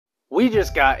We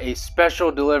just got a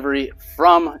special delivery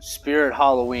from Spirit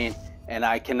Halloween, and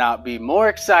I cannot be more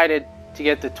excited to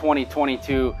get the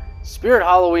 2022 Spirit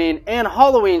Halloween and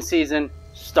Halloween season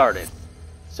started.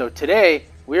 So today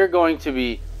we are going to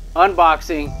be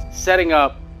unboxing, setting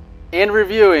up, and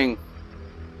reviewing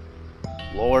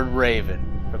Lord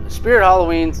Raven from the Spirit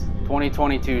Halloween's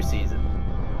 2022 season.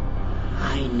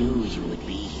 I knew you would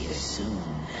be here soon.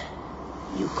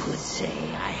 You could say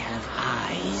I have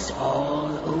eyes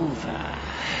all over.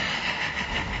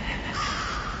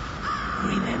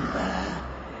 Remember,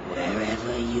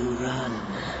 wherever you run,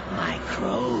 my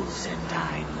crows and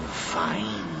I will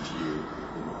find you.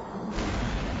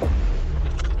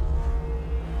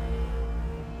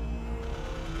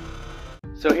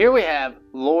 So here we have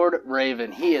Lord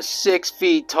Raven. He is 6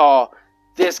 feet tall.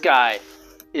 This guy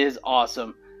is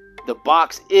awesome. The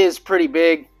box is pretty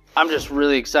big. I'm just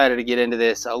really excited to get into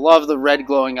this. I love the red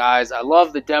glowing eyes. I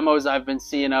love the demos I've been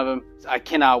seeing of him. I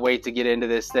cannot wait to get into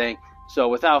this thing. So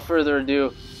without further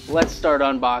ado, let's start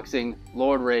unboxing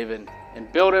Lord Raven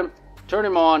and build him, turn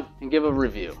him on, and give a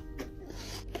review.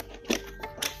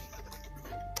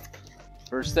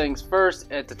 First things first,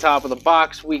 at the top of the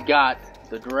box, we got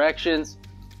the directions.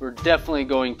 We're definitely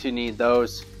going to need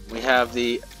those. We have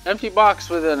the empty box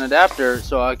with an adapter,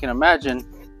 so I can imagine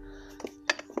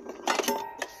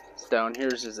down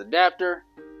here's his adapter.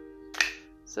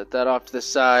 Set that off to the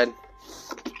side.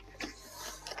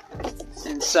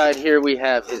 Inside here we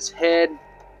have his head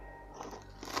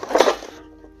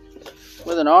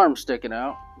with an arm sticking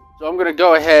out. So I'm going to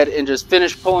go ahead and just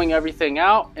finish pulling everything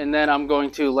out, and then I'm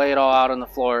going to lay it all out on the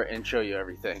floor and show you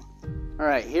everything.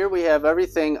 Alright, here we have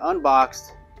everything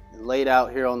unboxed and laid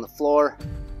out here on the floor.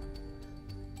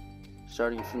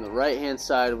 Starting from the right hand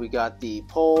side, we got the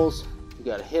poles, we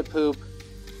got a hip hoop,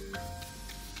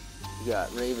 we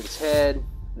got Raven's head,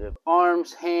 we have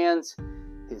arms, hands,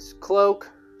 his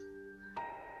cloak,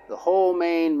 the whole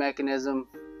main mechanism,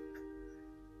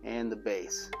 and the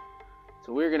base.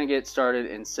 So we're going to get started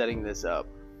in setting this up.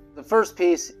 The first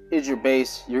piece is your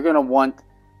base. You're going to want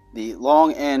the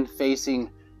long end facing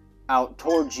out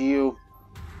towards you.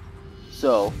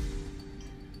 So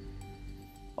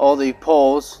all the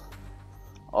poles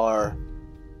are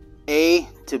A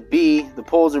to B. The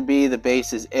poles are B, the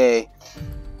base is A.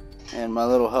 And my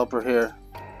little helper here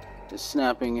is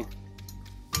snapping.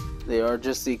 They are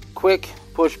just the quick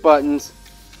push buttons.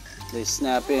 They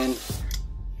snap in.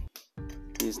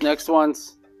 These next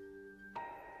ones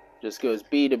just goes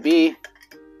B to B.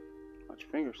 Watch your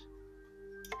fingers.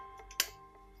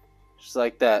 Just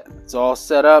like that. It's all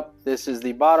set up. This is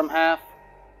the bottom half.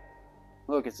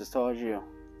 Look, it's as tall as you.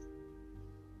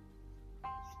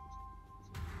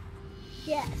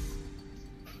 Yes.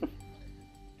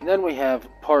 Then we have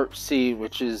part C,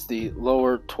 which is the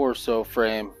lower torso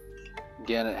frame.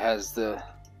 Again, it has the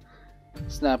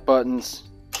snap buttons.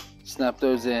 Snap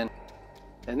those in.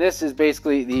 And this is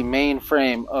basically the main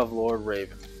frame of Lord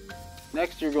Raven.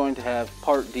 Next, you're going to have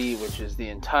part D, which is the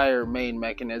entire main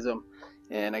mechanism.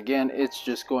 And again, it's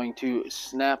just going to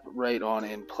snap right on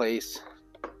in place.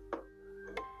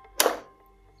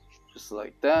 Just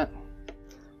like that.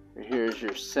 Here's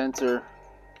your sensor.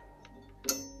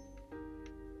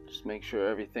 Just make sure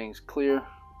everything's clear.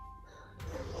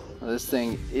 Now, this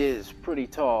thing is pretty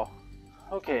tall.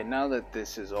 Okay, now that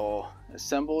this is all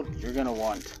assembled, you're going to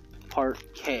want part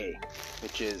K,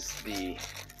 which is the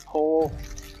whole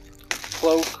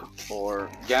cloak or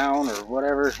gown or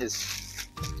whatever, his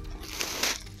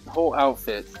whole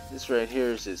outfit. This right here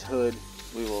is his hood.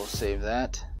 We will save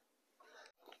that.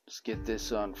 Just get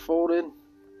this unfolded.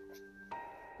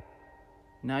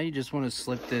 Now you just want to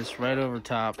slip this right over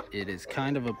top. It is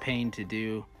kind of a pain to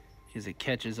do because it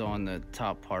catches on the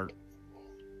top part.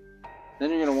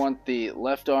 Then you're going to want the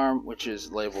left arm, which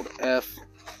is labeled F.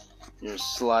 You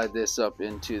just slide this up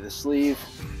into the sleeve.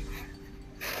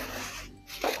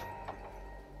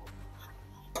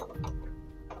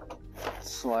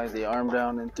 Slide the arm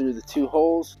down in through the 2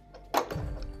 holes.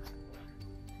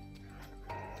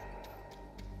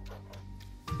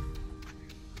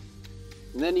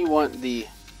 And then you want the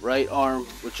right arm,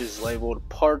 which is labeled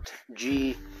part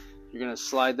G. You're going to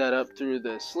slide that up through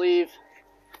the sleeve.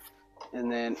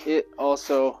 And then it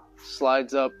also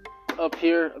slides up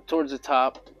here, up towards the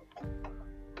top.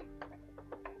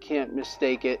 Can't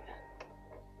mistake it.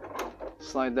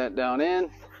 Slide that down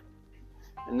in.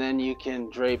 And then you can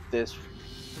drape this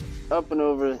up and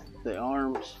over the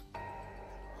arms.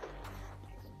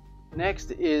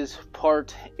 Next is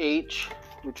part H,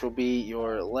 which will be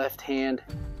your left hand,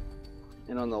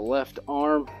 and on the left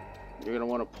arm you're going to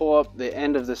want to pull up the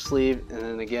end of the sleeve, and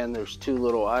then again there's 2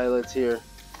 little eyelets here.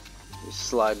 You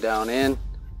slide down in,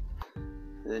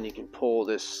 And then you can pull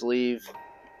this sleeve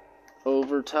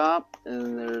over top,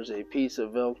 and there's a piece of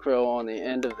Velcro on the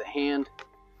end of the hand.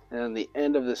 And on the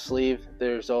end of the sleeve,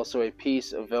 there's also a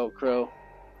piece of Velcro.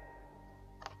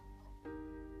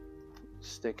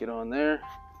 Stick it on there.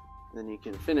 Then you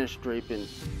can finish draping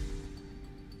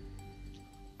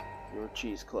your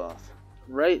cheesecloth.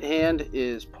 Right hand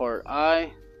is part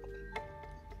I.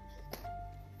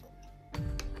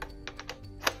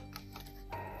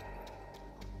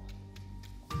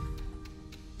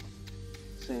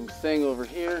 Same thing over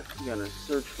here. You're gonna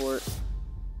search for it.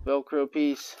 Velcro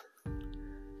piece.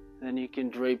 Then you can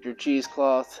drape your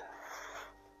cheesecloth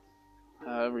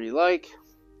however you like.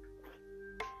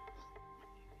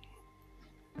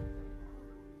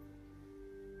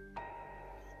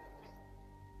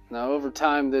 Now over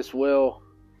time this will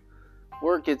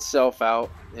work itself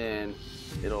out and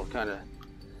it'll kind of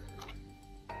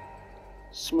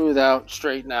smooth out,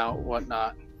 straighten out,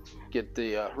 whatnot, get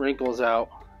the wrinkles out.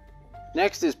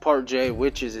 Next is part J,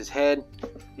 which is his head,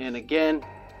 and again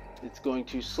it's going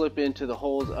to slip into the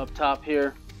holes up top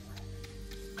here.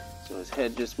 So his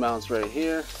head just mounts right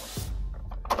here,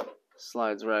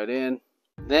 slides right in.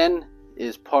 Then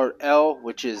is part L,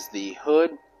 which is the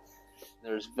hood.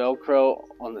 There's Velcro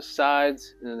on the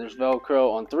sides, and then there's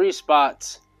Velcro on 3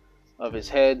 spots of his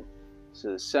head.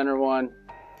 So the center one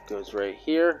goes right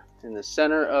here in the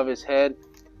center of his head.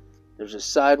 There's a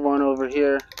side one over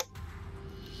here,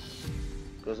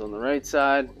 goes on the right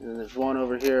side, and then there's one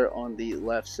over here on the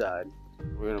left side.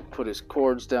 We're going to put his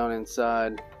cords down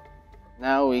inside.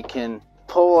 Now we can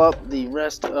pull up the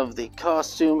rest of the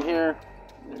costume here.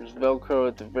 There's Velcro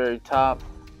at the very top.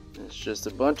 It's just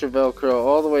a bunch of Velcro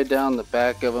all the way down the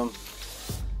back of them.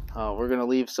 We're going to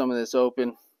leave some of this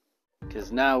open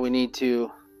because now we need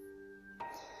to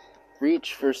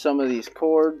reach for some of these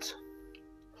cords.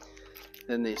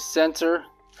 Then the sensor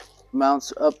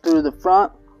mounts up through the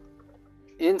front.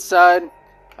 Inside,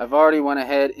 I've already went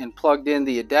ahead and plugged in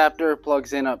the adapter.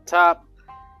 Plugs in up top.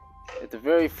 At the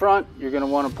very front, you're going to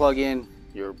want to plug in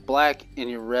your black and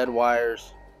your red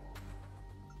wires.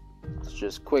 It's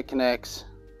just quick connects.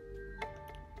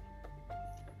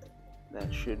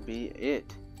 That should be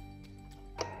it.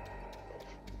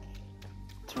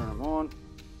 Turn them on.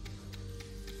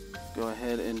 Go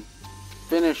ahead and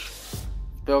finish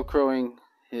Velcroing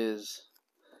his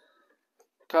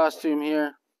costume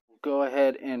here. Go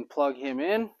ahead and plug him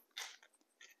in.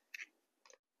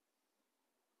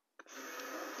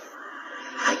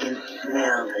 I can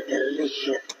smell the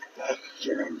delicious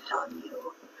pestilence on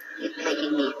you. It's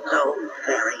making me so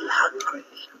very hungry.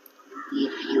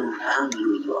 If you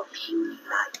value your puny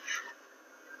life,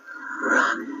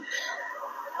 run,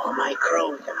 or my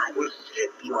crows and I will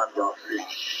strip you of your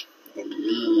flesh and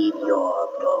leave your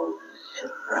bones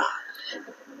to rot.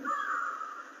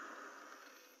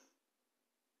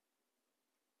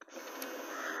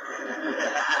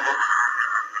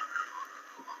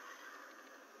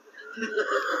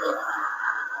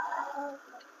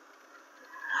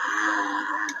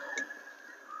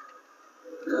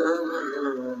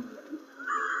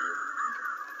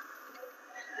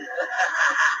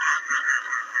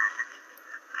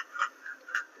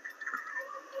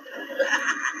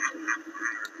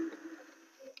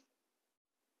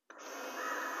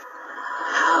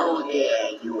 How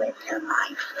dare you enter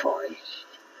my forest?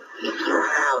 If you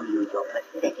value your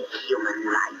pathetic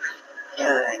human life,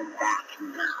 turn back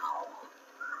now.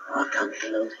 Or come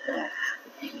closer,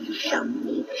 and you shall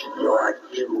meet your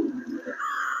doom.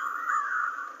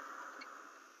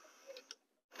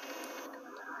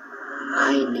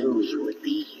 I knew you would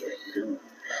be here soon.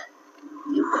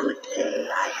 You could say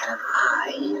I have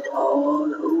eyes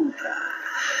all over.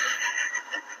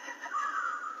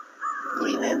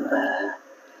 Remember,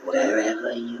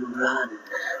 wherever you run,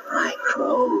 my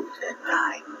crows and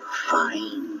I will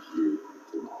find you.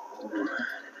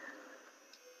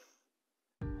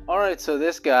 Alright, so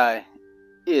this guy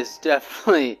is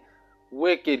definitely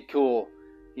wicked cool.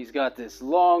 He's got this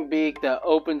long beak that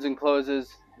opens and closes.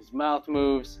 His mouth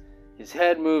moves. His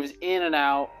head moves in and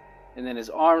out. And then his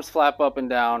arms flap up and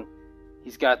down.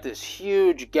 He's got this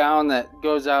huge gown that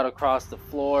goes out across the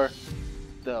floor.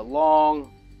 The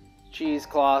long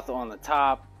cheesecloth on the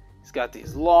top. He's got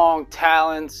these long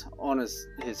talons on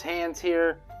his hands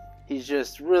here. He's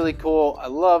just really cool. I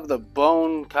love the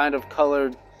bone kind of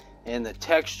colored and the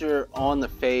texture on the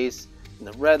face and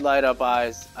the red light up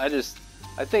eyes. I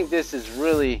think this is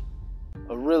really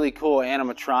a really cool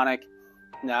animatronic.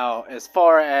 Now, as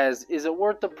far as is it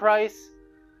worth the price?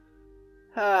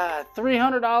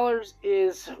 $300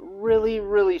 is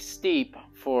really steep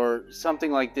for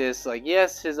something like this. Like,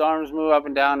 yes, his arms move up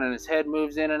and down and his head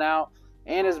moves in and out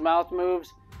and his mouth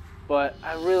moves, but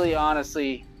I really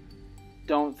honestly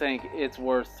don't think it's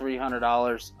worth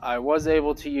 $300. I was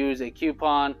able to use a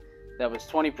coupon that was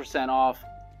 20% off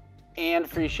and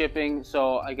free shipping,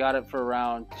 so I got it for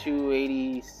around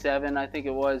 $287, I think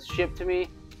it was, shipped to me.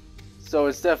 So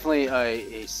it's definitely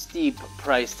a steep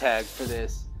price tag for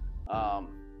this.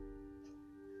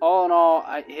 All in all,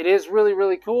 it is really,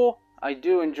 really cool. I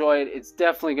do enjoy it. It's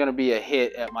definitely going to be a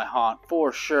hit at my haunt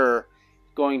for sure.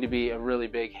 Going to be a really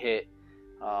big hit.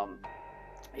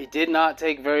 It did not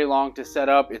take very long to set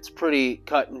up. It's pretty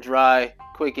cut and dry,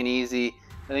 quick and easy.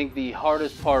 I think the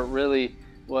hardest part really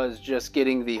was just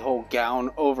getting the whole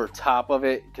gown over top of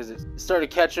it, because it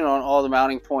started catching on all the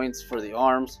mounting points for the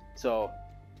arms. So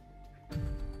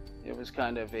it was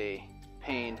kind of a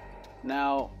pain.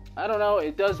 Now, I don't know,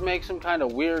 it does make some kind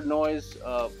of weird noise,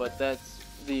 but that's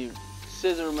the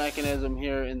scissor mechanism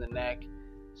here in the neck.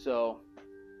 So,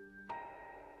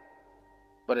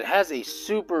 but it has a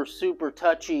super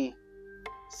touchy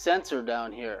sensor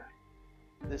down here.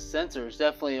 This sensor is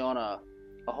definitely on a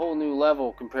whole new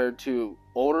level compared to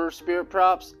older spirit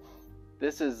props.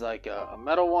 This is like a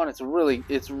metal one. It's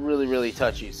really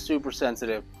touchy, super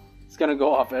sensitive. It's gonna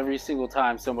go off every single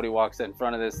time somebody walks in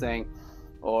front of this thing,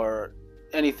 or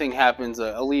anything happens.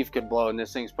 A leaf could blow and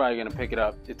this thing's probably gonna pick it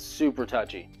up. It's super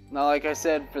touchy. Now, like I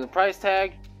said, for the price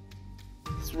tag,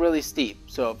 it's really steep.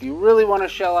 So if you really want to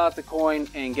shell out the coin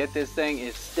and get this thing,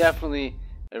 it's definitely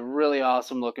a really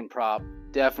awesome looking prop.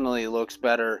 Definitely looks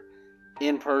better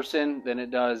in person than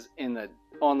it does in the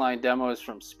online demos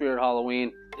from Spirit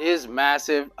Halloween. It is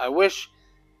massive. I wish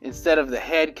instead of the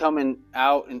head coming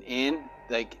out and in,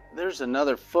 like, there's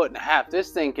another 1.5 feet.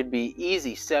 This thing could be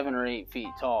easy 7 or 8 feet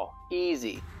tall.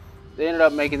 Easy. They ended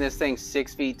up making this thing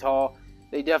 6 feet tall.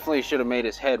 They definitely should have made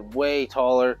his head way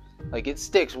taller. Like, it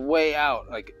sticks way out,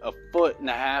 like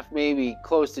 1.5 feet, maybe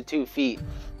close to 2 feet.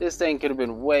 This thing could have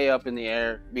been way up in the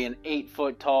air, being 8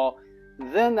 foot tall.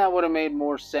 Then that would have made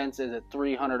more sense as a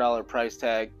 $300 price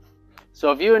tag.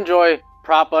 So if you enjoy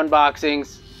prop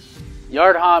unboxings,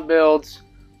 yard haunt builds,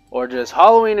 or just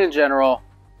Halloween in general,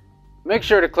 make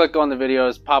sure to click on the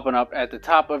videos popping up at the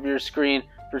top of your screen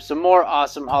for some more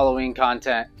awesome Halloween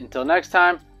content. Until next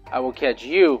time, I will catch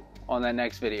you on that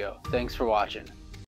next video. Thanks for watching.